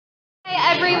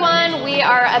everyone. We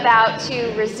are about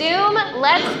to resume.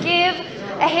 Let's give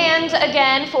a hand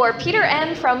again for Peter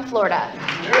M. from Florida.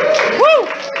 Woo!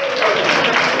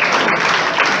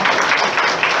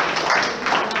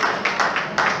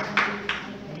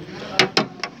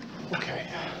 Okay.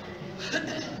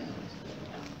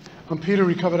 I'm Peter,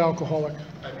 recovered alcoholic.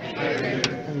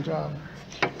 And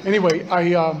anyway,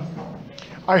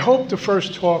 I hope the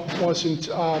first talk wasn't,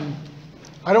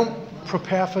 I don't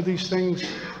prepare for these things.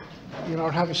 You know,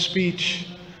 I have a speech.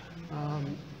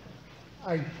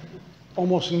 I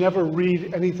almost never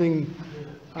read anything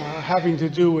having to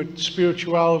do with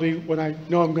spirituality when I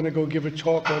know I'm going to go give a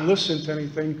talk or listen to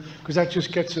anything, because that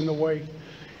just gets in the way.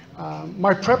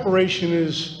 My preparation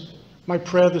is my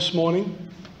prayer this morning,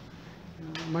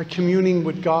 my communing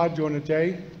with God during the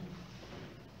day.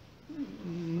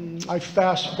 I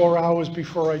fast 4 hours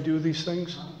before I do these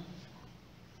things.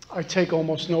 I take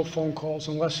almost no phone calls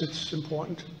unless it's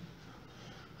important.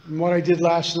 And what I did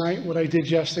last night, what I did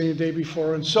yesterday, the day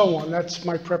before, and so on. That's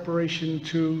my preparation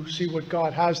to see what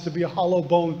God has, to be a hollow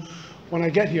bone when I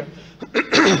get here.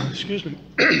 Excuse me.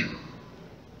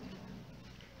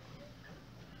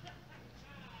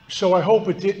 So I hope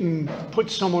it didn't put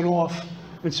someone off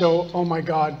and so, oh my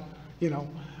God, you know,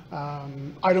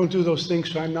 I don't do those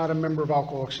things, so I'm not a member of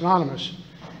Alcoholics Anonymous.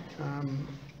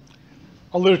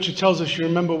 Our literature tells us you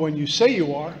remember when you say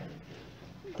you are,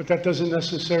 but that doesn't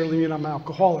necessarily mean I'm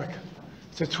alcoholic.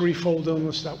 It's a threefold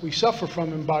illness that we suffer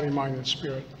from in body, mind, and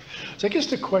spirit. So I guess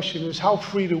the question is, how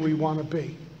free do we want to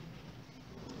be?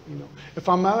 You know, if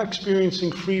I'm not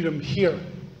experiencing freedom here,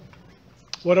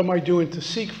 what am I doing to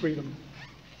seek freedom?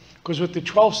 Because what the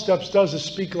 12 steps does is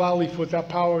speak loudly for that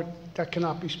power that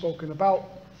cannot be spoken about.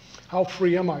 How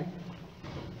free am I?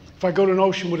 If I go to an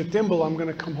ocean with a thimble, I'm going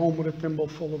to come home with a thimble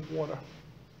full of water.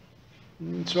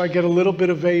 And so I get a little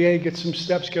bit of AA, get some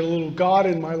steps, get a little God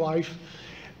in my life,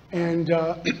 and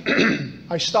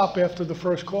I stop after the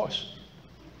first course.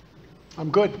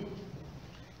 I'm good.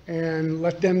 And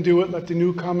let them do it, let the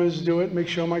newcomers do it, make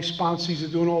sure my sponsees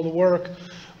are doing all the work,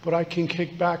 but I can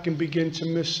kick back and begin to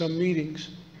miss some meetings.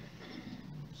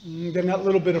 And then that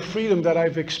little bit of freedom that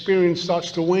I've experienced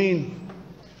starts to wane.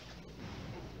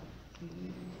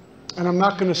 And I'm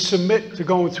not going to submit to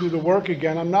going through the work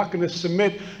again. I'm not going to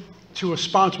submit to a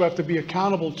sponsor I have to be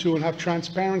accountable to and have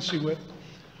transparency with.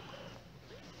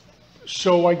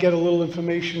 So I get a little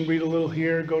information, read a little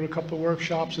here, go to a couple of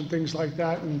workshops and things like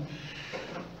that, and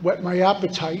whet my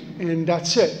appetite, and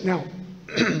that's it. Now,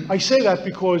 I say that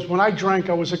because when I drank,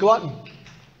 I was a glutton.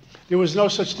 There was no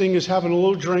such thing as having a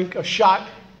little drink, a shot,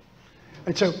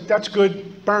 and so that's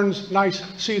good, burns, nice,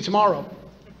 see you tomorrow.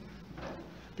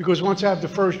 Because once I have the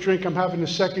first drink, I'm having the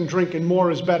second drink, and more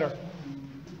is better.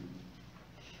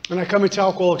 And I come into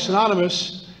Alcoholics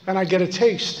Anonymous, and I get a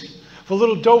taste. For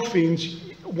little dough fiends,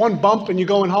 one bump and you're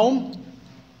going home.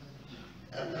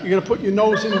 You're going to put your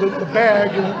nose in the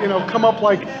bag and, you know, come up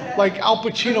like Al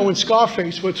Pacino in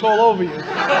Scarface, where it's all over you.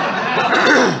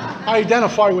 I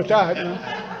identify with that. You know?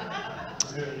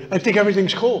 I think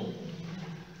everything's cool.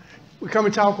 We come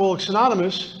into Alcoholics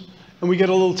Anonymous, and we get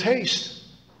a little taste.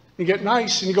 You get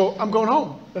nice, and you go, I'm going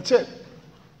home. That's it.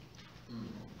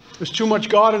 There's too much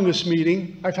God in this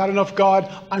meeting. I've had enough God.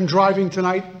 I'm driving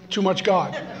tonight. Too much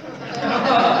God.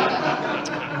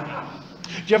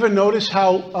 Do you ever notice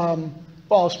how, well,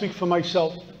 I'll speak for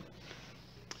myself.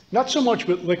 Not so much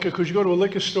with liquor, because you go to a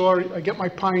liquor store, I get my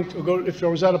pint, or go, if I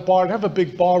was at a bar, I'd have a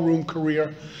big barroom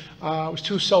career. I was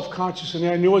too self-conscious in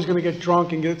there. I knew I was going to get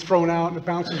drunk and get thrown out, and the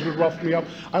bouncers would rough me up.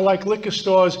 I like liquor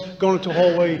stores, going into a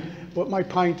hallway with my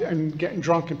pint and getting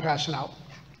drunk and passing out.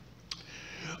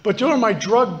 But during my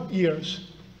drug years,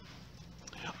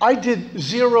 I did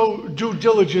zero due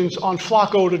diligence on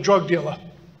Flacco, the drug dealer.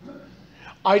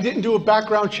 I didn't do a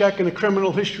background check and a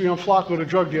criminal history on Flacco, the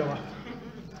drug dealer.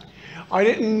 I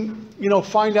didn't, you know,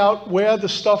 find out where the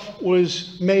stuff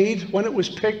was made, when it was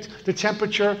picked, the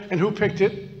temperature, and who picked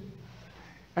it,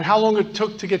 and how long it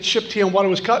took to get shipped here and what it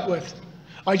was cut with.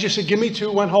 I just said, give me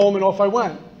two, went home, and off I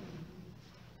went.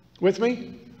 With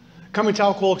me? Coming to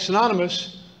Alcoholics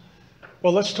Anonymous,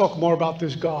 well, let's talk more about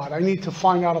this God. I need to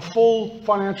find out a full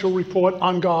financial report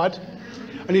on God.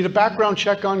 I need a background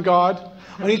check on God.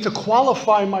 I need to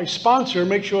qualify my sponsor,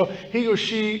 make sure he or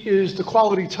she is the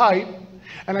quality type.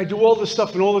 And I do all this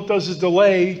stuff, and all it does is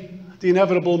delay the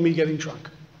inevitable me getting drunk.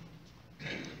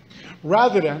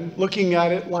 Rather than looking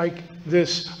at it like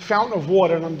this fountain of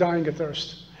water, and I'm dying of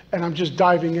thirst, and I'm just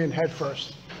diving in head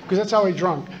first. Because that's how I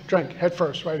drank head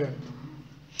first, right in.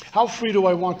 How free do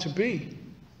I want to be?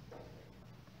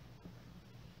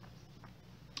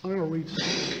 I'm going to read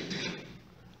this.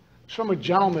 It's from a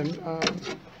gentleman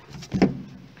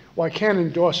Well, I can't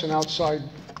endorse an outside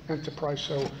enterprise,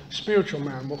 so spiritual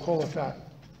man, we'll call it that.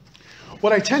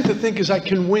 What I tend to think is I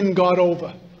can win God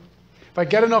over. If I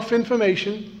get enough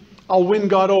information, I'll win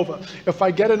God over. If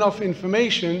I get enough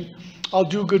information, I'll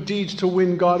do good deeds to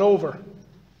win God over.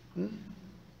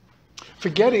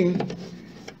 Forgetting,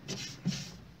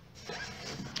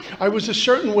 I was a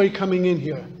certain way coming in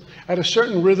here. I had a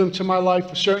certain rhythm to my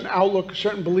life, a certain outlook, a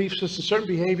certain belief system, a certain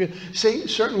behavior, a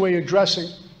certain way of dressing.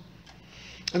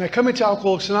 And I come into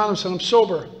Alcoholics Anonymous and I'm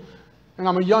sober. And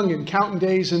I'm a youngin', counting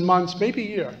days and months, maybe a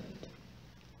year.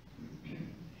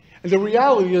 And the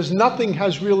reality is nothing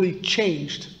has really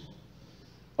changed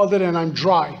other than I'm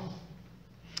dry.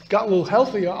 Got a little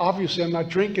healthier. Obviously, I'm not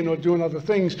drinking or doing other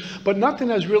things, but nothing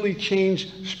has really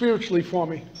changed spiritually for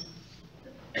me.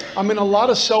 I'm in a lot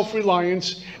of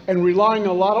self-reliance and relying on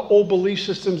a lot of old belief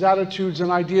systems, attitudes,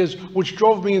 and ideas, which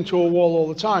drove me into a wall all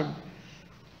the time.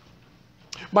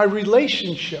 My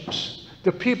relationships,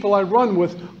 the people I run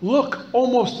with, look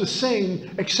almost the same,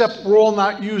 except we're all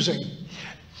not using.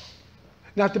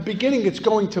 Now, at the beginning, it's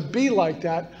going to be like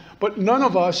that, but none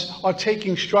of us are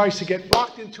taking strides to get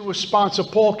locked into a sponsor.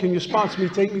 Paul, can you sponsor me,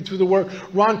 take me through the work?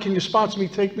 Ron, can you sponsor me,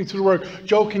 take me through the work?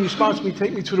 Joe, can you sponsor me,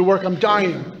 take me through the work? I'm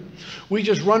dying. We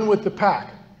just run with the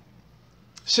pack.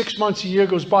 6 months, a year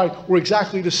goes by, we're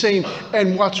exactly the same.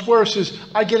 And what's worse is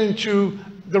I get into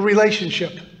the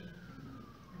relationship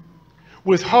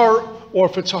with her, or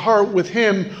if it's a her, with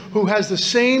him, who has the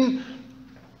same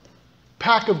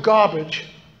pack of garbage,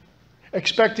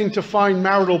 expecting to find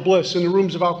marital bliss in the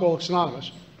rooms of Alcoholics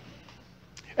Anonymous.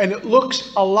 And it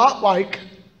looks a lot like,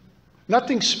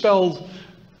 nothing spelled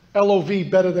L-O-V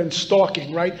better than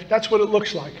stalking, right? That's what it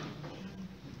looks like.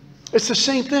 It's the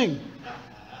same thing.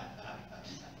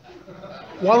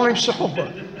 While I'm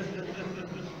sober.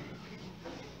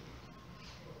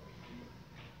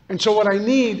 And so what I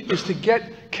need is to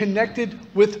get connected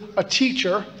with a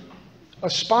teacher, a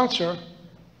sponsor,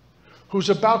 who's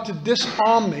about to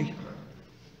disarm me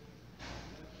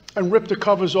and rip the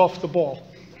covers off the ball.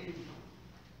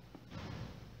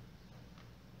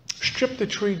 Strip the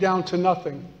tree down to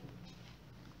nothing.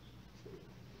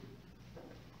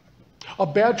 A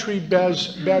bad tree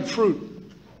bears bad fruit.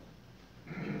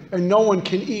 And no one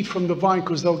can eat from the vine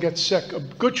because they'll get sick. A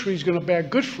good tree is going to bear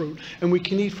good fruit, and we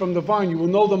can eat from the vine. You will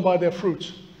know them by their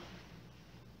fruits.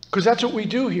 Because that's what we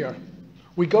do here.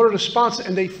 We go to the sponsor,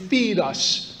 and they feed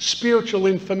us spiritual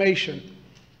information.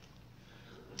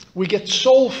 We get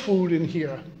soul food in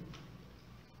here.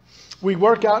 We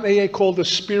work out in AA called the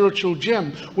spiritual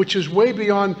gym, which is way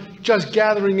beyond just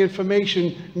gathering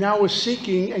information. Now we're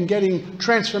seeking and getting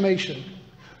transformation.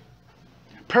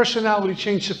 Personality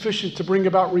change sufficient to bring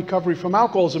about recovery from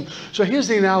alcoholism. So here's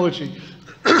the analogy.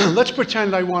 Let's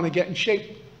pretend I want to get in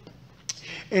shape.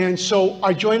 And so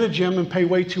I join a gym and pay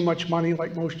way too much money,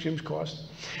 like most gyms cost.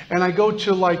 And I go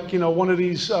to, like, one of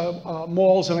these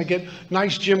malls, and I get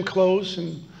nice gym clothes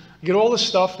and get all the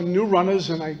stuff and new runners,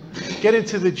 and I get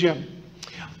into the gym.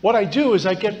 What I do is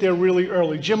I get there really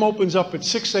early. Gym opens up at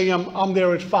 6 a.m. I'm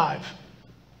there at 5.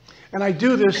 And I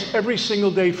do this every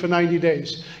single day for 90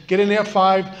 days. Get in there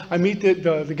 5, I meet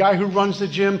the guy who runs the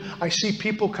gym, I see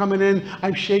people coming in,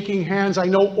 I'm shaking hands, I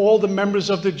know all the members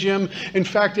of the gym. In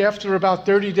fact, after about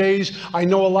 30 days, I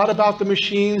know a lot about the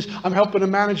machines, I'm helping the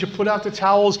manager put out the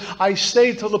towels, I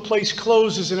stay till the place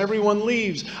closes and everyone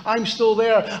leaves. I'm still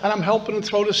there, and I'm helping them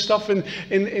throw the stuff in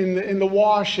the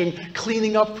wash and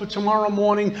cleaning up for tomorrow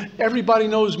morning. Everybody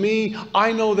knows me,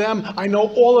 I know them, I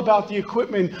know all about the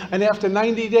equipment, and after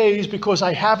 90 days, because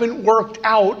I haven't worked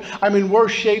out, I'm in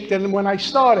worse shape than when I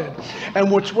started. And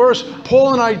what's worse,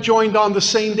 Paul and I joined on the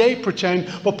same day,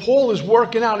 pretend, but Paul is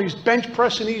working out, he's bench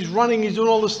pressing, he's running, he's doing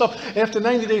all this stuff. After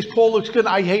 90 days, Paul looks good.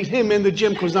 I hate him in the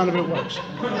gym because none of it works.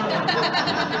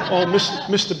 Oh,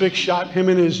 Mr. Big Shot, him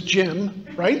in his gym,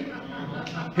 right?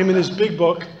 Him in his big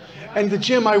book. And the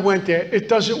gym, I went there, it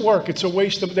doesn't work. It's a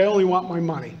waste of, they only want my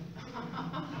money.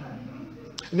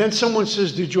 And then someone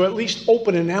says, did you at least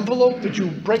open an envelope? Did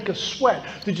you break a sweat?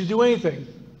 Did you do anything?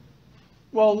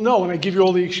 Well, no, and I give you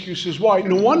all the excuses why.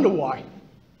 No wonder why.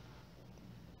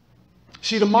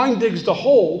 See, the mind digs the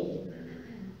hole,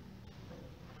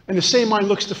 and the same mind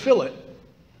looks to fill it.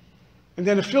 And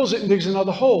then it fills it and digs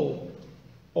another hole,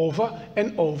 over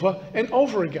and over and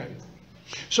over again.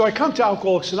 So I come to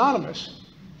Alcoholics Anonymous,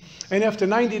 and after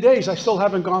 90 days, I still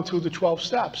haven't gone through the 12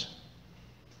 steps.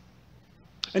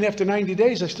 And after 90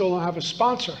 days, I still don't have a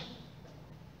sponsor.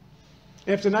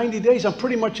 After 90 days, I'm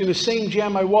pretty much in the same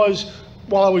jam I was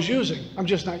while I was using. I'm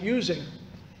just not using.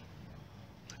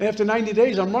 And after 90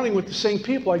 days, I'm running with the same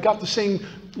people. I got the same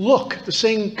look, the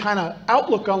same kind of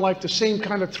outlook on life, the same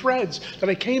kind of threads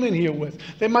that I came in here with.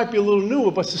 They might be a little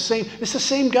newer, but it's the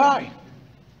same guy.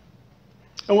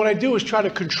 And what I do is try to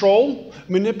control,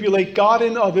 manipulate God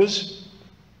and others,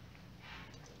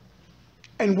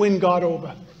 and win God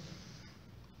over.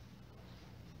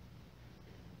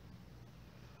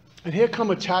 And here come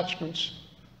attachments,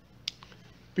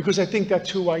 because I think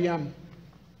that's who I am.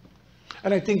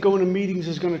 And I think going to meetings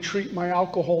is going to treat my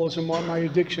alcoholism or my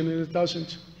addiction, and it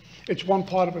doesn't. It's one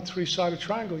part of a three-sided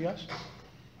triangle, yes?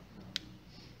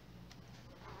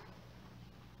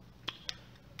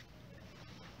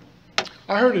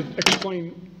 I heard it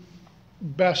explained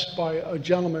best by a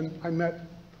gentleman I met.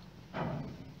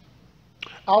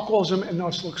 Alcoholism in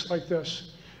us looks like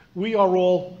this. We are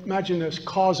all, imagine this,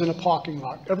 cars in a parking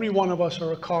lot. Every one of us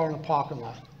are a car in a parking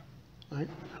lot, right?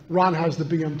 Ron has the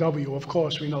BMW, of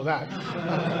course, we know that.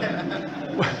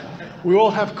 We all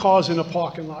have cars in a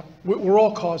parking lot. We're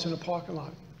all cars in a parking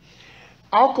lot.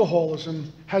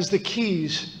 Alcoholism has the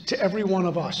keys to every one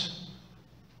of us.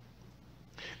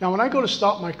 Now, when I go to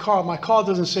start my car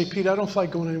doesn't say, Peter, I don't feel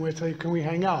like going anywhere today, can we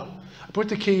hang out? I put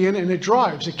the key in and it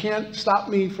drives. It can't stop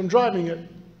me from driving it.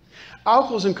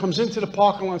 Alcoholism comes into the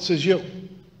parking lot and says, you.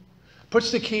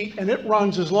 Puts the key and it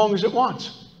runs as long as it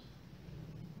wants.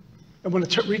 And when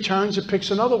it returns, it picks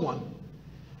another one.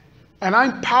 And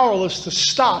I'm powerless to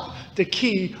stop the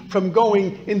key from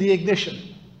going in the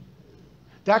ignition.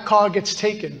 That car gets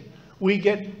taken. We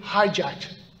get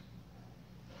hijacked.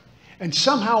 And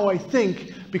somehow I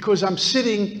think, because I'm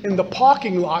sitting in the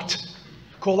parking lot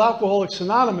called Alcoholics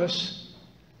Anonymous,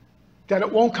 that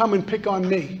it won't come and pick on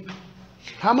me.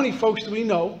 How many folks do we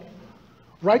know,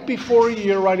 right before a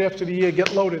year, right after the year,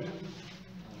 get loaded?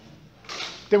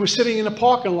 They were sitting in a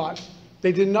parking lot.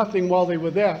 They did nothing while they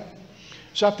were there.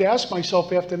 So I have to ask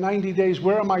myself, after 90 days,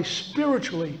 where am I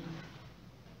spiritually?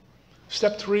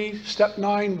 Step 3, step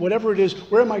 9, whatever it is,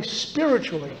 where am I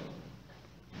spiritually?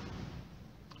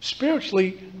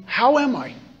 Spiritually, how am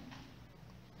I?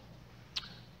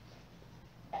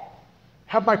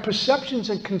 Have my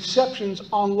perceptions and conceptions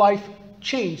on life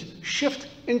changed? Shift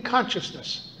in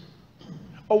consciousness.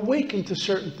 Awaken to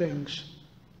certain things.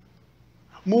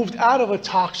 Moved out of a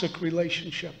toxic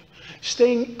relationship.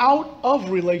 Staying out of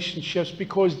relationships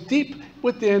because deep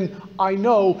within I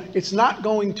know it's not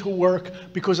going to work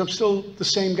because I'm still the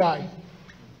same guy.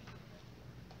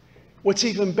 What's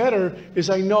even better is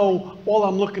I know all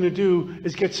I'm looking to do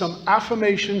is get some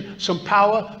affirmation, some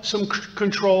power, some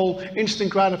control, instant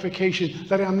gratification,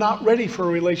 that I'm not ready for a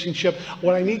relationship.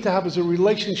 What I need to have is a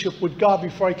relationship with God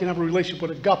before I can have a relationship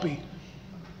with a guppy.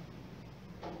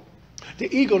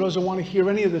 The ego doesn't want to hear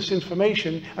any of this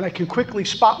information, and I can quickly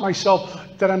spot myself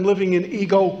that I'm living in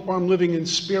ego or I'm living in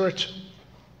spirit.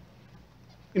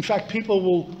 In fact, people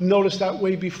will notice that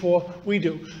way before we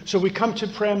do. So we come to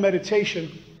prayer and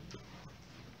meditation.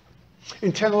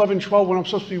 In 10, 11, 12, when I'm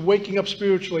supposed to be waking up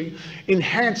spiritually,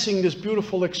 enhancing this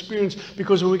beautiful experience,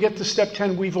 because when we get to step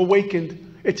 10, we've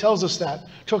awakened. It tells us that.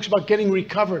 It talks about getting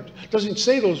recovered. It doesn't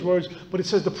say those words, but it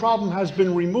says the problem has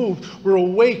been removed. We're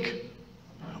awake.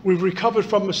 We've recovered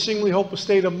from a seemingly hopeless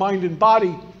state of mind and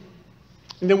body.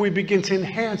 And then we begin to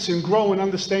enhance and grow in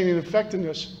understanding and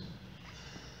effectiveness.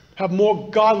 Have more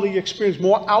godly experience,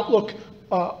 more outlook,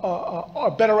 a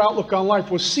better outlook on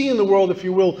life. We're seeing the world, if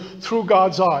you will, through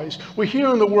God's eyes. We're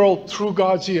hearing the world through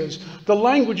God's ears. The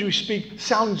language we speak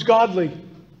sounds godly,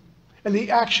 and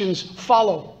the actions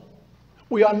follow.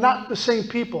 We are not the same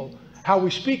people. How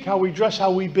we speak, how we dress,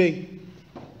 how we be.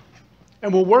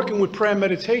 And we're working with prayer and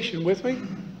meditation, with me?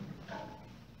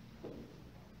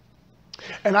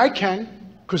 And I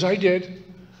can, because I did,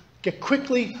 get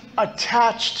quickly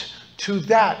attached to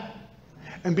that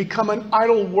and become an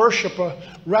idol worshiper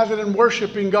rather than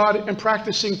worshiping God and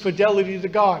practicing fidelity to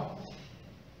God.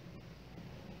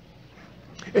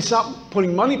 It's not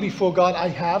putting money before God, I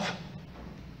have.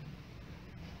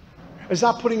 It's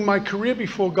not putting my career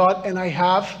before God, and I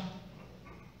have.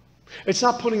 It's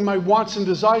not putting my wants and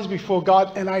desires before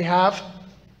God, and I have.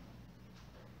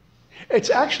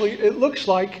 It's actually, it looks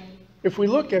like, if we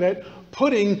look at it,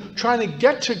 trying to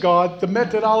get to God, the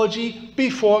methodology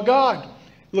before God.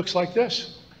 It looks like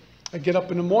this. I get up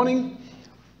in the morning,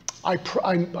 I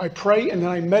pray, and then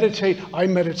I meditate. I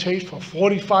meditate for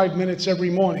 45 minutes every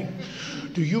morning.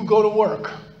 Do you go to work?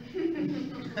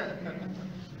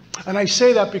 And I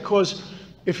say that because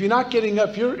if you're not getting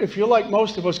up, if you're like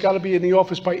most of us, got to be in the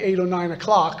office by 8 or 9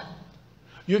 o'clock,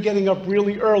 you're getting up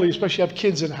really early, especially if you have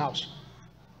kids in the house.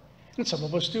 And some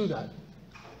of us do that.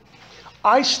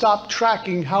 I stopped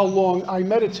tracking how long I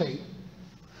meditate.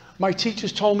 My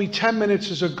teachers told me 10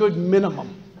 minutes is a good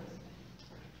minimum.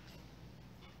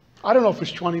 I don't know if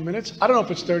it's 20 minutes. I don't know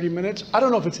if it's 30 minutes. I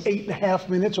don't know if it's 8.5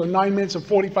 minutes or 9 minutes and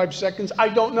 45 seconds. I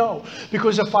don't know.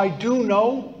 Because if I do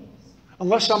know,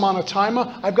 unless I'm on a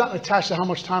timer, I've gotten attached to how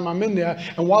much time I'm in there.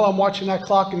 And while I'm watching that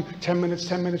clock in 10 minutes,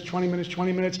 10 minutes, 20 minutes,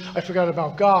 20 minutes, I forgot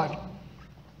about God.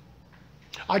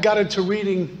 I got into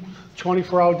reading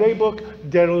 24-Hour Day Book,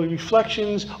 Daily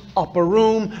Reflections, Upper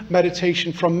Room,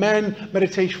 Meditation from Men.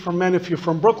 Meditation from Men, if you're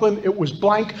from Brooklyn, it was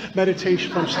blank.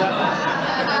 Meditation from Staten.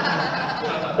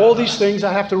 All these things,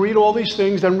 I have to read all these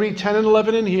things, then read 10 and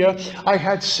 11 in here. I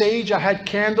had sage, I had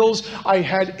candles, I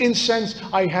had incense,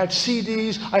 I had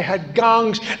CDs, I had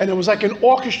gongs, and it was like an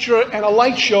orchestra and a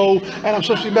light show, and I'm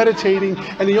supposed to be meditating,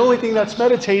 and the only thing that's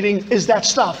meditating is that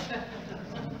stuff.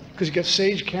 Because you got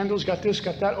sage, candles, got this,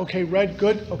 got that, okay, red,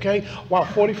 good, okay. Wow,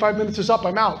 45 minutes is up,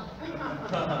 I'm out.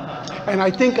 And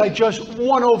I think I just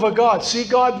won over God. See,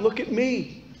 God, look at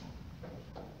me.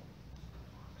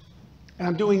 And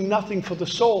I'm doing nothing for the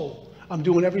soul. I'm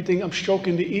doing everything, I'm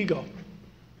stroking the ego.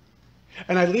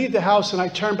 And I leave the house and I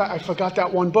turn back, I forgot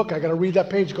that one book. I got to read that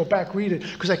page, go back, read it.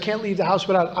 Because I can't leave the house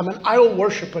without, I'm an idol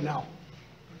worshiper now.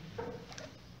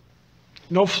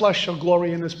 No flesh shall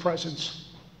glory in his presence.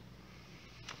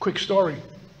 Quick story.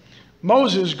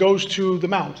 Moses goes to the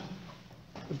mount,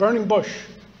 the burning bush.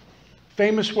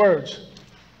 Famous words.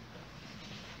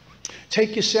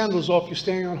 Take your sandals off, you're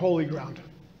standing on holy ground.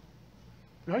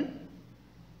 Right?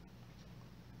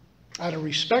 Out of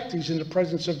respect, he's in the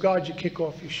presence of God, you kick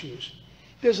off your shoes.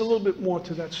 There's a little bit more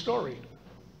to that story.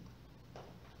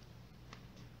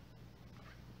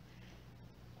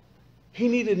 He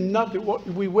needed nothing.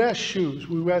 We wear shoes,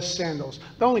 we wear sandals,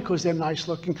 not only because they're nice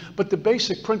looking, but the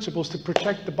basic principle is to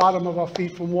protect the bottom of our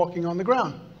feet from walking on the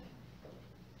ground.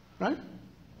 Right?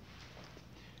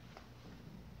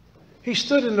 He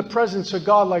stood in the presence of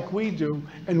God like we do,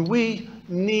 and we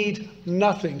need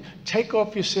nothing. Take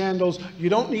off your sandals. You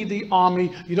don't need the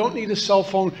army. You don't need a cell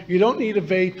phone. You don't need a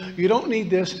vape. You don't need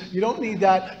this. You don't need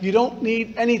that. You don't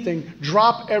need anything.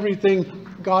 Drop everything.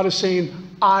 God is saying,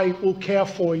 I will care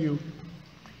for you.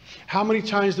 How many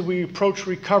times do we approach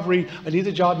recovery? I need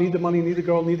the job, need the money, need the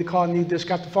girl, need the car, need this,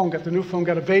 got the phone, got the new phone,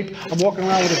 got a vape. I'm walking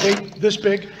around with a vape this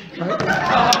big. Right?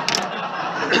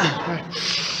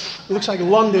 It looks like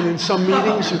London in some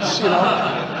meetings. It's, you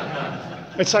know,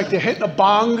 it's like they're hitting a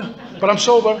bong, but I'm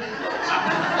sober.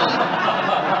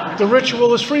 The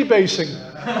ritual is freebasing.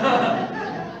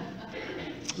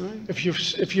 Right? If you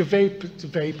vape, it's a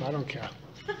vape, I don't care.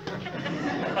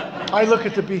 I look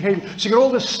at the behavior. So you got all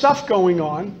this stuff going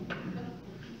on.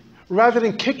 Rather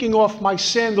than kicking off my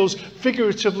sandals,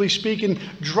 figuratively speaking,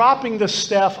 dropping the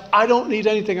staff, I don't need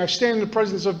anything. I stand in the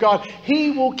presence of God.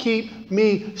 He will keep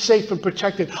me safe and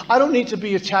protected. I don't need to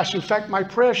be attached. In fact, my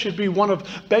prayer should be one of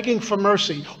begging for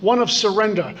mercy, one of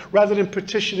surrender. Rather than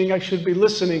petitioning, I should be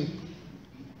listening.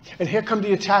 And here come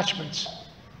the attachments.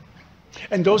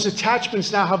 And those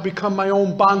attachments now have become my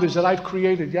own bondage that I've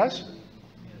created, yes?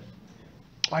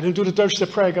 I didn't do the Thursday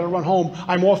prayer, I got to run home.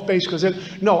 I'm off base because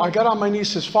no, I got on my knees,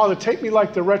 says, Father, take me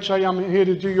like the wretch I am here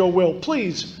to do your will.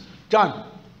 Please, done.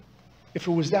 If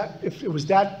it was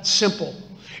that simple.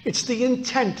 It's the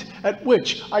intent at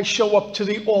which I show up to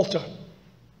the altar.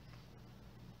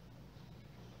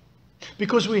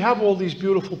 Because we have all these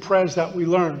beautiful prayers that we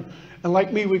learn. And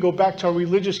like me, we go back to our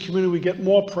religious community, we get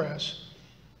more prayers.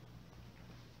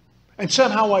 And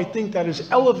somehow I think that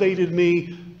has elevated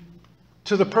me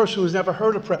to the person who's never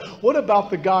heard a prayer. What about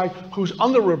the guy who's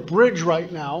under a bridge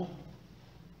right now,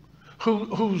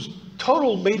 who's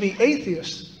total maybe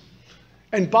atheist,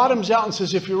 and bottoms out and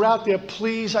says, if you're out there,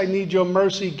 please, I need your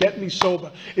mercy, get me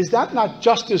sober. Is that not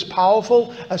just as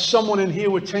powerful as someone in here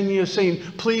with 10 years saying,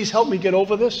 please help me get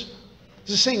over this?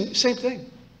 It's the same thing.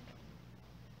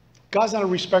 God's not a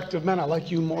respecter of men. I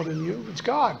like you more than you. It's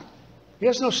God. He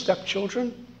has no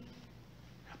stepchildren.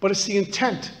 But it's the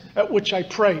intent at which I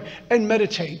pray and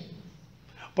meditate.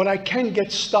 But I can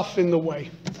get stuff in the way.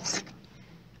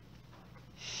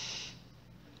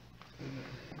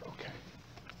 Okay.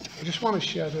 I just want to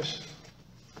share this.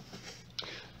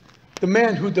 The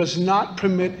man who does not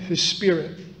permit his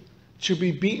spirit to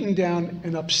be beaten down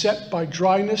and upset by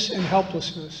dryness and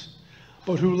helplessness,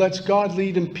 but who lets God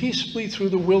lead him peacefully through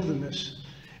the wilderness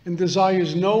and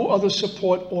desires no other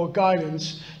support or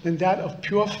guidance than that of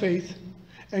pure faith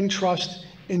and trust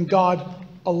in God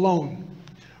alone,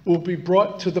 will be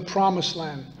brought to the promised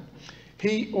land.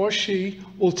 He or she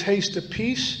will taste the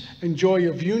peace and joy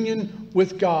of union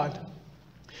with God.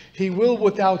 He will,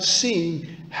 without seeing,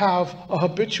 have a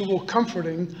habitual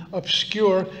comforting,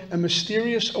 obscure, and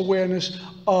mysterious awareness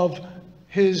of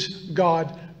his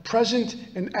God present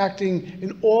and acting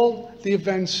in all the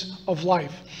events of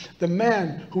life. The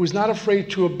man who is not afraid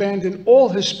to abandon all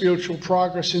his spiritual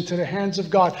progress into the hands of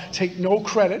God, take no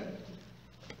credit,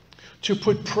 to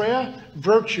put prayer,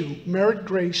 virtue, merit,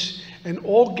 grace, and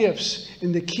all gifts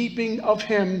in the keeping of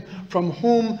him from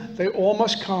whom they all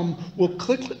must come, will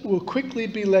quickly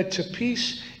be led to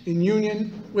peace in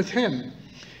union with him.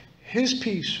 His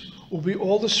peace will be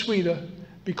all the sweeter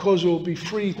because it will be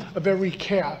free of every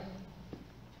care.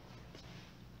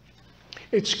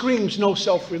 It screams no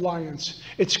self-reliance.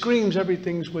 It screams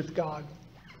everything's with God.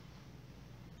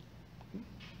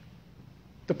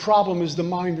 The problem is the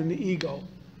mind and the ego.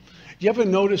 You ever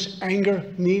notice anger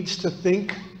needs to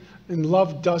think and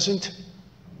love doesn't?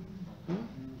 Do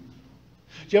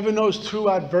you ever notice through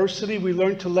adversity we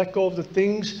learn to let go of the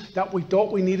things that we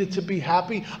thought we needed to be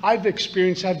happy? I've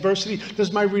experienced adversity.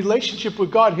 Does my relationship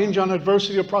with God hinge on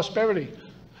adversity or prosperity?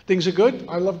 Things are good,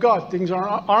 I love God. Things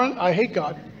aren't, I hate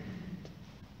God.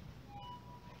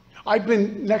 I've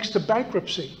been next to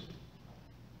bankruptcy.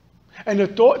 And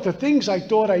the things I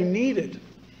thought I needed,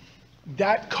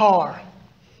 that car,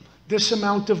 this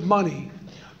amount of money,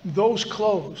 those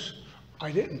clothes,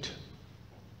 I didn't.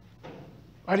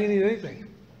 I didn't need anything.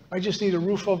 I just need a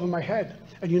roof over my head.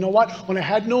 And you know what? When I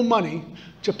had no money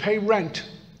to pay rent,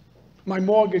 my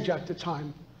mortgage at the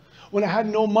time, when I had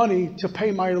no money to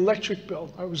pay my electric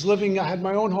bill, I had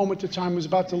my own home at the time, was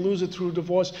about to lose it through a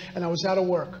divorce, and I was out of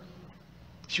work.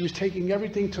 She was taking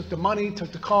everything, took the money,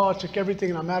 took the car, took everything,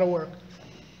 and I'm out of work.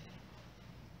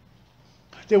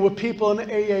 There were people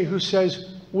in AA who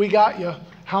says, we got you.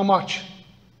 How much?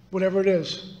 Whatever it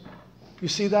is. You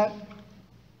see that?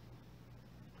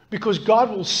 Because God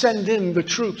will send in the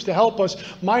troops to help us.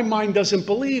 My mind doesn't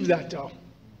believe that, though.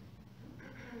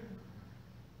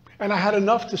 And I had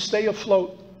enough to stay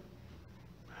afloat.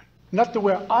 Not to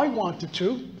where I wanted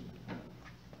to,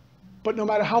 but no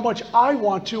matter how much I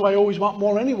want to, I always want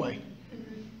more anyway.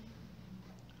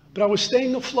 But I was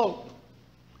staying afloat.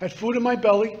 I had food in my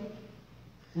belly,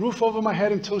 roof over my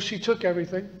head until she took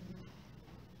everything.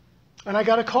 And I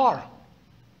got a car.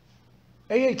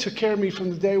 AA took care of me from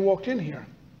the day I walked in here.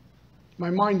 My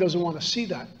mind doesn't want to see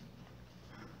that.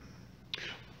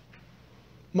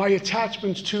 My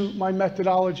attachments to my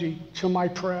methodology, to my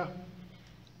prayer.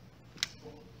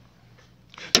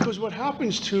 Because what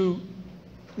happens to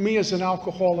me as an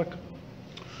alcoholic,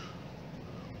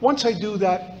 once I do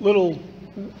that little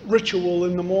ritual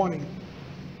in the morning,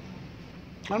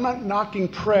 I'm not knocking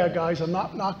prayer, guys. I'm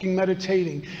not knocking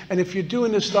meditating. And if you're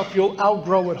doing this stuff, you'll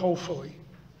outgrow it, hopefully,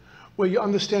 where you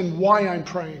understand why I'm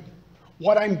praying,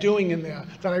 what I'm doing in there,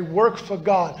 that I work for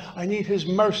God. I need His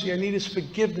mercy. I need His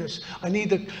forgiveness. I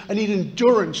need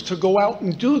endurance to go out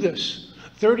and do this.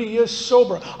 30 years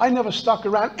sober. I never stuck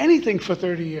around anything for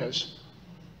 30 years.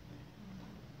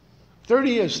 30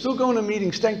 years, still going to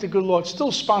meetings, thank the good Lord,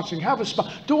 still sponsoring, have a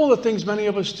sponsor, do all the things many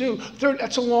of us do.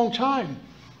 That's a long time.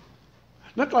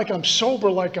 Not like I'm sober,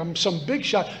 like I'm some big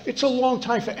shot. It's a long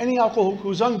time for any alcoholic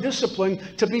who's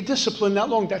undisciplined to be disciplined that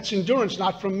long. That's endurance,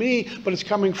 not from me, but it's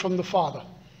coming from the Father.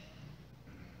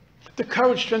 The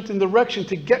courage, strength, and direction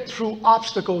to get through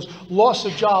obstacles, loss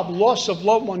of job, loss of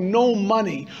loved one, no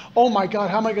money. Oh my God,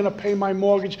 how am I going to pay my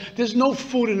mortgage? There's no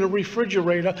food in the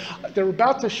refrigerator. They're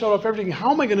about to shut off everything.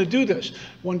 How am I going to do this?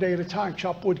 One day at a time,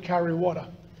 chop wood, carry water.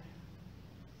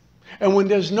 And when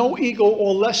there's no ego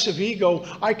or less of ego,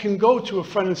 I can go to a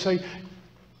friend and say,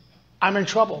 I'm in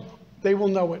trouble. They will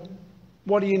know it.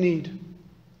 What do you need?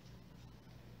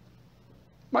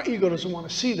 My ego doesn't want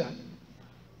to see that.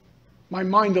 My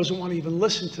mind doesn't want to even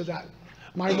listen to that.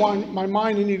 My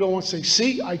mind and ego want to say,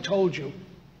 see, I told you.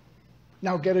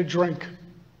 Now get a drink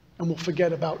and we'll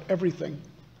forget about everything.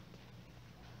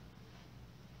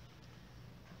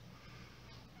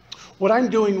 What I'm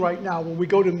doing right now when we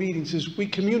go to meetings is we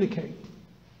communicate.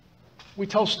 We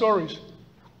tell stories.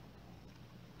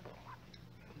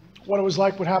 What it was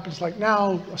like, what happens like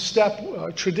now, a step,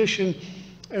 a tradition,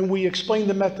 and we explain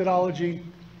the methodology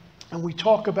and we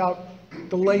talk about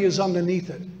the layers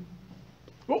underneath it.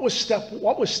 What was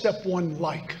step one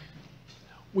like?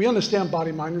 We understand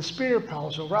body, mind, and spirit,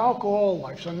 powers over alcohol,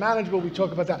 life's unmanageable. We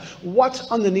talk about that.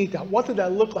 What's underneath that? What did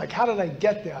that look like? How did I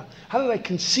get there? How did I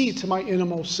concede to my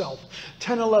innermost self?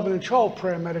 10, 11, and 12,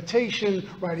 prayer, meditation,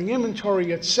 writing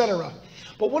inventory, etc.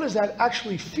 But what does that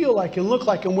actually feel like and look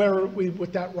like, and where are we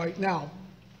with that right now?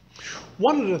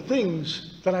 One of the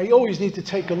things that I always need to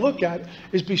take a look at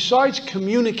is, besides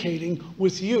communicating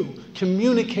with you,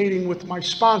 communicating with my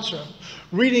sponsor,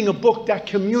 reading a book that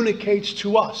communicates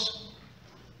to us.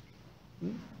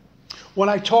 When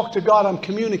I talk to God, I'm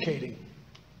communicating.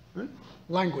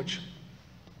 Language.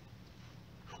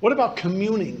 What about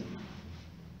communing?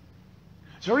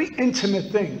 It's a very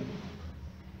intimate thing.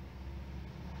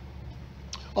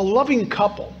 A loving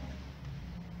couple,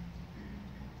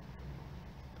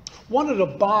 one of the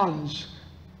bonds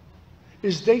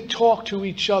is they talk to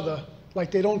each other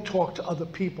like they don't talk to other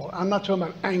people. I'm not talking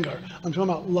about anger. I'm talking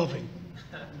about loving.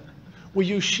 Where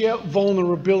you share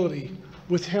vulnerability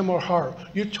with him or her.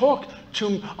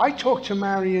 I talk to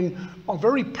Marion on a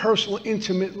very personal,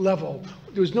 intimate level.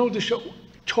 There's no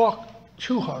talk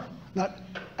to her, not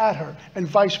at her, and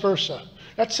vice versa.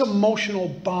 That's emotional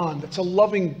bond. That's a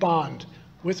loving bond.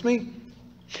 With me?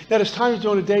 Now, there's times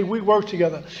during the day we work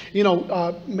together.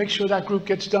 Make sure that group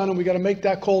gets done, and we got to make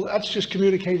that call. That's just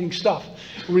communicating stuff.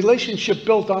 A relationship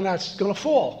built on that's going to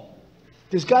fall.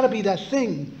 There's got to be that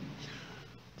thing.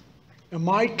 Am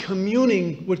I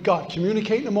communing with God?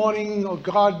 Communicate in the morning. Oh,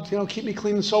 God, keep me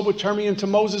clean and sober. Turn me into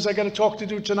Moses. I got to talk to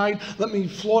do tonight. Let me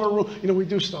floor the room. We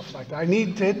do stuff like that. I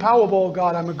need to hit Powerball,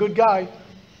 God. I'm a good guy.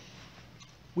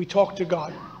 We talk to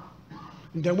God.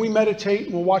 And then we meditate,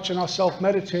 and we're watching ourselves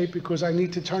meditate because I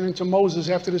need to turn into Moses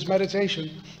after this meditation.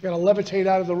 I got to levitate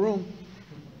out of the room.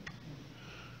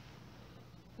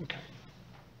 Okay.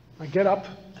 I get up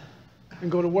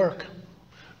and go to work.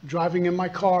 Driving in my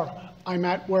car. I'm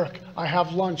at work. I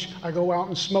have lunch. I go out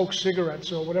and smoke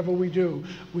cigarettes or whatever we do.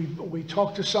 We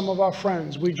talk to some of our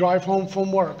friends. We drive home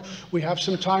from work. We have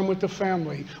some time with the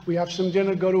family. We have some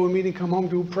dinner, go to a meeting, come home,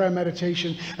 do prayer,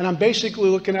 meditation. And I'm basically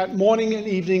looking at morning and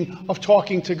evening of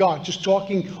talking to God, just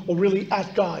talking or really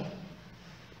at God.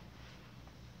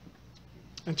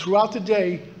 And throughout the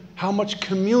day, how much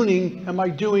communing am I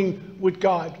doing with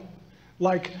God?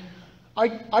 Like,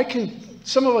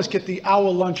 some of us get the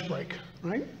hour lunch break,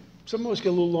 right? Some of us get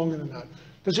a little longer than that.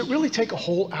 Does it really take a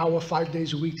whole hour, 5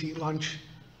 days a week to eat lunch?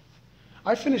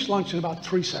 I finish lunch in about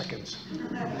 3 seconds.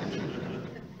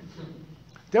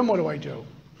 Then what do?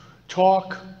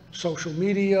 Talk, social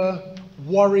media,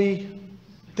 worry,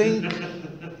 think,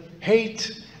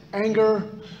 hate, anger,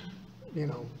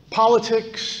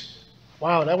 politics.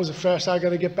 Wow, that was a fast. I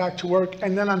got to get back to work.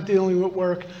 And then I'm dealing with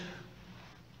work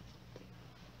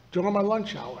during my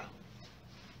lunch hour.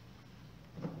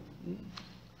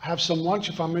 Have some lunch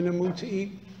if I'm in the mood to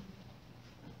eat.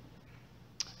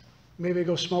 Maybe I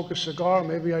go smoke a cigar,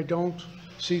 maybe I don't.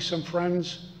 See some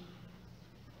friends.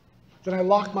 Then I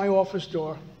lock my office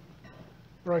door,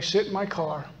 or I sit in my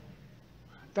car.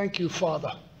 Thank you,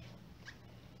 Father.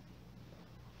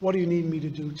 What do you need me to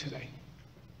do today?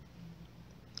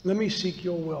 Let me seek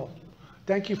your will.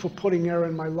 Thank you for putting air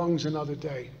in my lungs another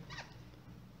day.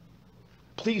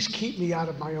 Please keep me out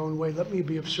of my own way. Let me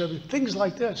be of service. Things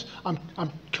like this. I'm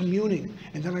communing,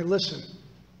 and then I listen.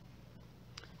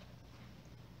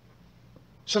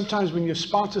 Sometimes when you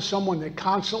sponsor someone, they're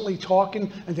constantly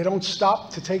talking, and they don't stop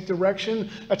to take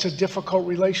direction. That's a difficult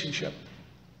relationship.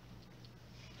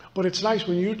 But it's nice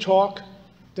when you talk,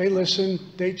 they listen,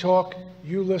 they talk,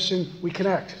 you listen, we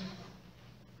connect.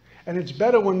 And it's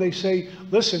better when they say,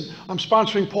 listen, I'm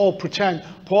sponsoring Paul, pretend.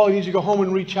 Paul, I need you to go home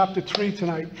and read chapter 3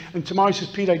 tonight. And tomorrow he says,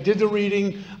 Pete, I did the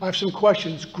reading. I have some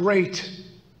questions. Great.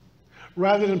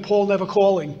 Rather than Paul never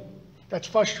calling. That's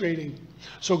frustrating.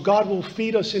 So God will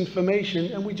feed us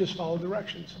information and we just follow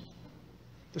directions.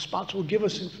 The sponsor will give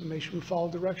us information. We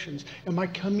follow directions. Am I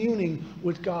communing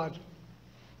with God?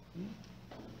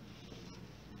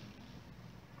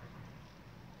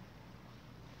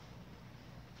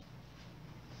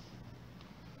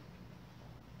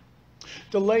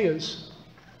 The layers.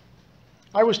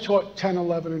 I was taught 10,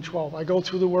 11, and 12. I go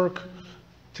through the work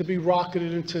to be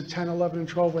rocketed into 10, 11, and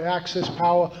 12. We access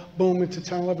power, boom, into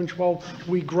 10, 11, 12.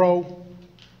 We grow.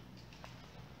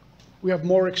 We have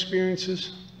more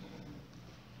experiences.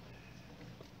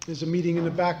 There's a meeting in the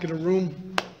back of the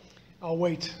room. I'll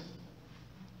wait.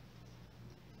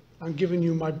 I'm giving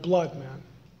you my blood, man.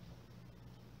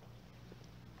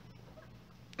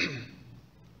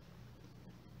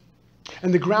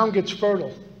 And the ground gets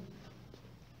fertile.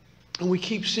 And we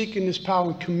keep seeking this power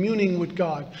and communing with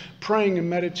God, praying and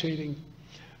meditating.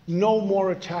 No more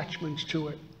attachments to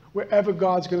it, wherever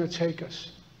God's going to take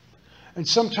us. And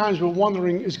sometimes we're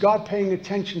wondering, is God paying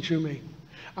attention to me?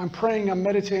 I'm praying, I'm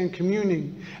meditating,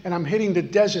 communing, and I'm hitting the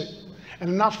desert, and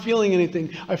I'm not feeling anything.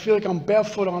 I feel like I'm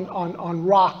barefoot on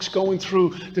rocks going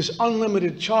through this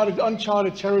unlimited,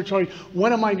 uncharted territory.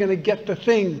 When am I going to get the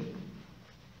thing?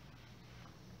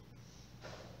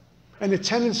 And the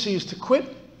tendency is to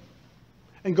quit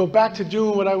and go back to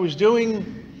doing what I was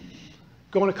doing,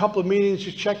 going a couple of meetings,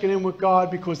 just checking in with God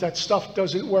because that stuff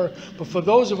doesn't work. But for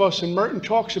those of us, and Merton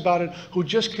talks about it, who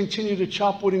just continue to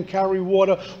chop wood and carry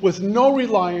water with no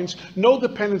reliance, no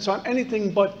dependence on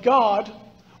anything but God,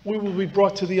 we will be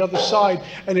brought to the other side,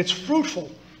 and it's fruitful.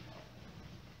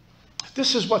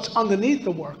 This is what's underneath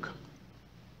the work.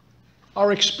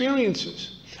 Our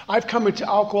experiences. I've come into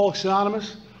Alcoholics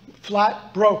Anonymous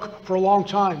flat, broke for a long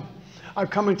time. I've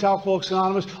come into Alcoholics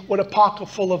Anonymous with a pocket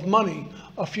full of money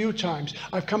a few times.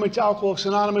 I've come into Alcoholics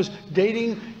Anonymous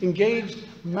dating, engaged,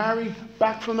 married,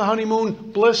 back from the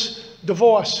honeymoon, bliss,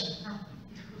 divorce.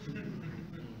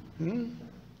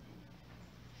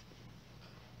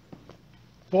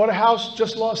 Bought a house,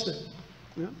 just lost it.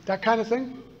 Yeah, that kind of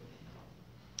thing.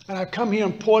 And I've come here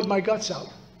and poured my guts out.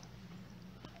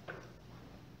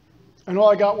 And all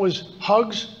I got was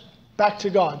hugs, back to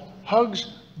God.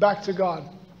 Hugs, back to God.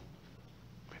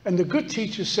 And the good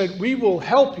teacher said, we will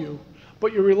help you,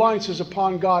 but your reliance is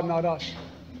upon God, not us.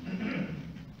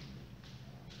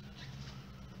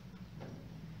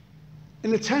 In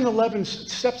the 10-11,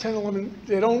 step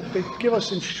 10-11, they give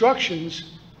us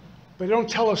instructions, but they don't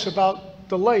tell us about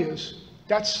the layers.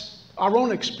 That's our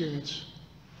own experience.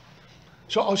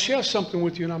 So I'll share something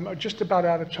with you, and I'm just about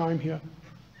out of time here.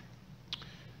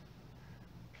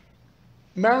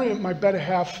 Marion, my better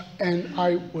half, and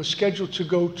I were scheduled to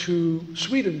go to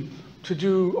Sweden to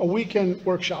do a weekend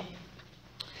workshop.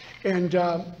 And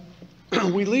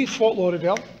we leave Fort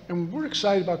Lauderdale, and we're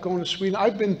excited about going to Sweden.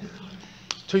 I've been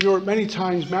to Europe many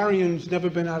times. Marion's never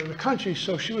been out of the country,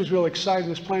 so she was real excited and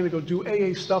was planning to go do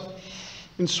AA stuff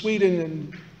in Sweden.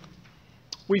 And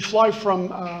we fly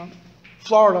from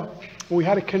Florida, and we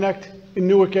had to connect in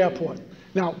Newark Airport.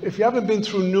 Now, if you haven't been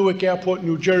through Newark Airport,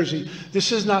 New Jersey,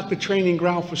 this is not the training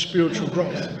ground for spiritual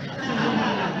growth.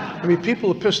 I mean,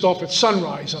 people are pissed off at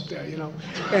sunrise up there, you know.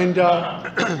 And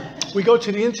we go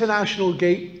to the international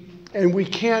gate, and we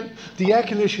can't, the air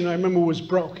conditioner, I remember, was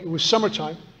broke. It was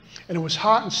summertime, and it was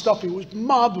hot and stuffy. It was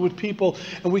mobbed with people,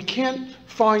 and we can't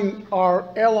find our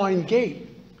airline gate.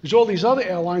 Because all these other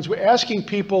airlines were asking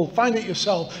people, find it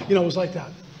yourself. You know, it was like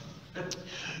that.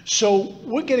 So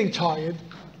we're getting tired.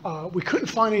 We couldn't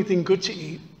find anything good to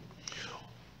eat.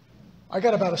 I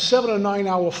got about a 7 or 9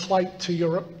 hour flight to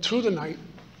Europe through the night,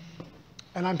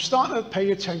 and I'm starting to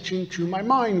pay attention to my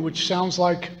mind, which sounds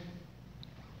like,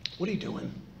 what are you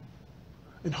doing?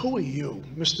 And who are you,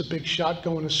 Mr. Big Shot,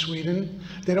 going to Sweden?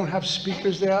 They don't have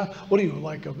speakers there? What are you,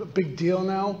 like a big deal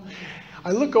now? I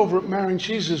look over at Marion,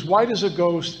 she's as white as a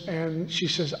ghost, and she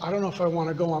says, I don't know if I want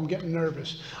to go, I'm getting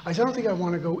nervous. I said, I don't think I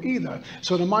want to go either.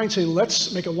 So the mind said,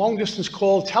 let's make a long distance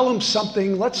call, tell them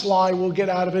something, let's lie, we'll get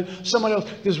out of it. Somebody else,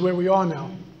 this is where we are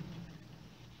now.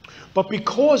 But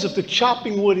because of the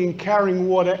chopping wood and carrying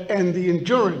water and the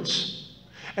endurance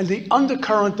and the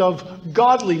undercurrent of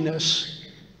godliness,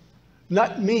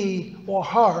 not me or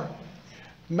her,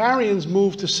 Marion's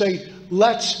moved to say,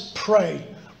 let's pray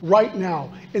right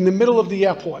now in the middle of the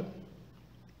airport,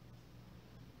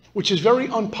 which is very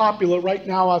unpopular right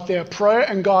now out there. Prayer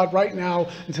and God right now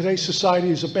in today's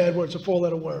society is a bad word. It's a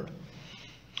 4-letter word.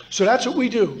 So that's what we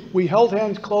do. We held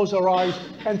hands, closed our eyes,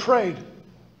 and prayed.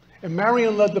 And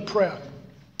Marion led the prayer.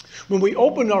 When we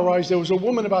opened our eyes, there was a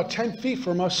woman about 10 feet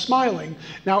from us smiling.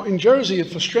 Now, in Jersey,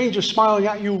 if a stranger's smiling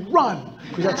at you, run.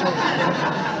 Because that's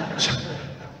how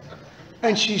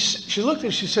and she looked at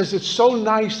us, she says, it's so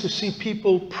nice to see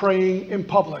people praying in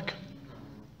public.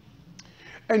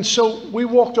 And so we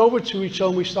walked over to each other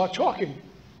and we started talking.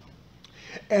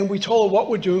 And we told her what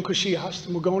we're doing, because she asked,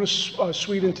 and we're going to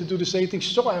Sweden to do the same thing.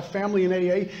 She said, I have family in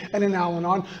AA and in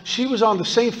Al-Anon. She was on the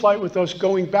same flight with us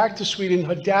going back to Sweden.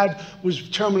 Her dad was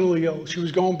terminally ill. She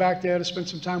was going back there to spend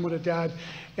some time with her dad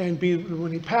and be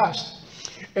when he passed.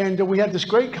 And we had this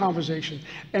great conversation.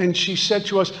 And she said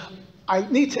to us, I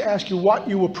need to ask you what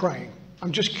you were praying.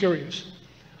 I'm just curious.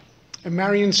 And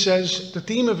Marion says, the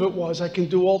theme of it was, I can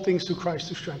do all things through Christ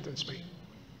who strengthens me.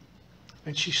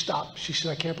 And she stopped. She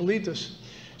said, I can't believe this.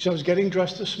 She said, I was getting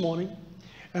dressed this morning,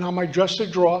 and on my dresser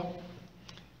drawer,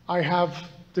 I have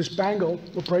this bangle,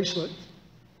 a bracelet.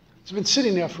 It's been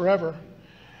sitting there forever.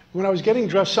 When I was getting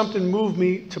dressed, something moved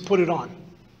me to put it on.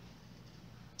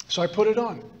 So I put it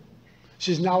on.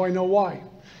 She says, now I know why.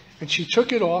 And she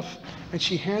took it off, and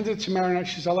she handed it to Marion.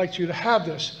 She says, I'd like you to have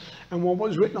this. And what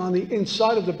was written on the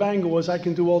inside of the bangle was, I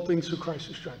can do all things through Christ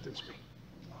who strengthens me.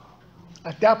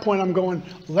 At that point, I'm going,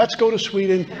 let's go to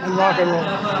Sweden and rock and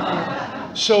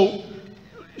roll. So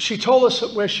she told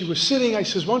us where she was sitting. I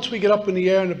says, once we get up in the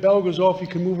air and the bell goes off, you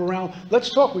can move around. Let's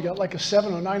talk. We got like a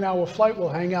 7 or 9 hour flight. We'll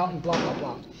hang out and blah, blah,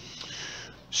 blah.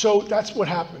 So that's what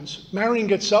happens. Marion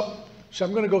gets up. So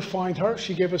I'm going to go find her.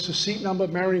 She gave us a seat number.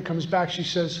 Marion comes back. She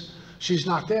says, she's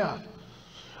not there.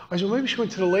 I said, well, maybe she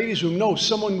went to the ladies' room. No,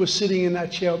 someone was sitting in that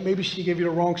chair. Maybe she gave you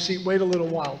the wrong seat. Wait a little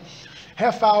while.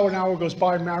 Half hour, an hour goes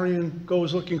by, Marion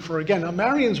goes looking for her again. Now,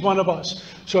 Marion's one of us.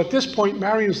 So at this point,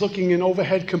 Marion's looking in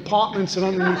overhead compartments and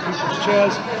underneath people's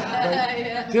chairs.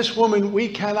 Right? This woman we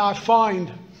cannot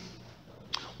find.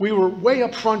 We were way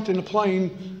up front in the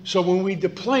plane, so when we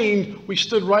deplaned, we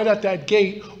stood right at that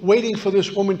gate waiting for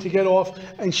this woman to get off,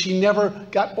 and she never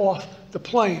got off the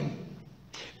plane.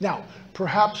 Now,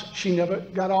 perhaps she never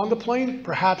got on the plane,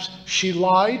 perhaps she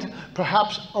lied,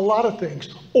 perhaps a lot of things.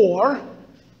 Or,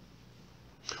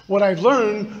 what I've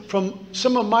learned from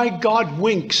some of my God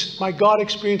winks, my God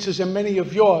experiences, and many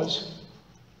of yours,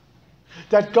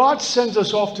 that God sends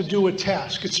us off to do a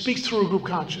task. It speaks through a group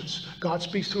conscience. God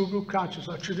speaks through a group conscience.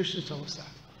 Our traditions tell us that.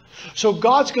 So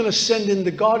God's going to send in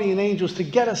the guardian angels to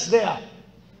get us there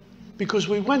because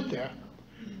we went there.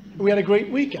 And we had a great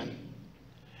weekend.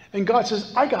 And God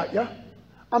says, I got you.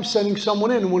 I'm sending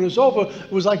someone in. And when it was over,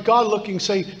 it was like God looking,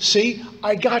 say, see,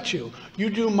 I got you. You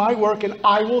do my work and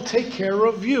I will take care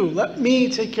of you. Let me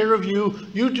take care of you.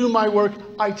 You do my work,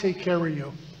 I take care of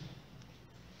you.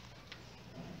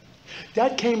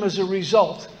 That came as a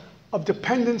result of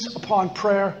dependence upon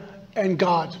prayer and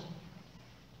God.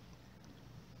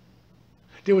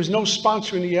 There was no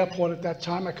sponsor in the airport at that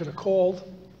time I could have called.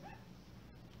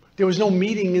 There was no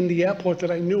meeting in the airport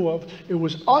that I knew of. It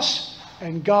was us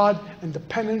and God and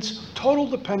dependence, total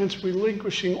dependence,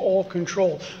 relinquishing all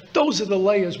control. Those are the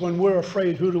layers when we're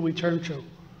afraid. Who do we turn to?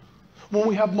 When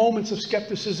we have moments of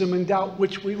skepticism and doubt,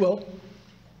 which we will.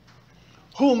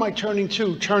 Who am I turning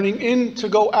to? Turning in to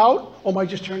go out, or am I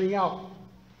just turning out?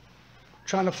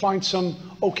 Trying to find some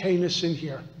okayness in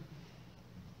here.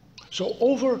 So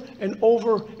over and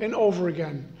over and over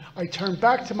again, I turn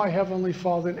back to my Heavenly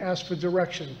Father and ask for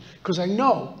direction. Because I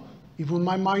know, even when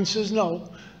my mind says no,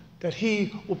 that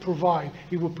He will provide.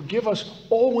 He will give us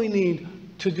all we need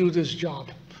to do this job,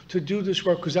 to do this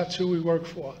work, because that's who we work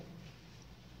for.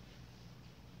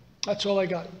 That's all I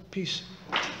got. Peace.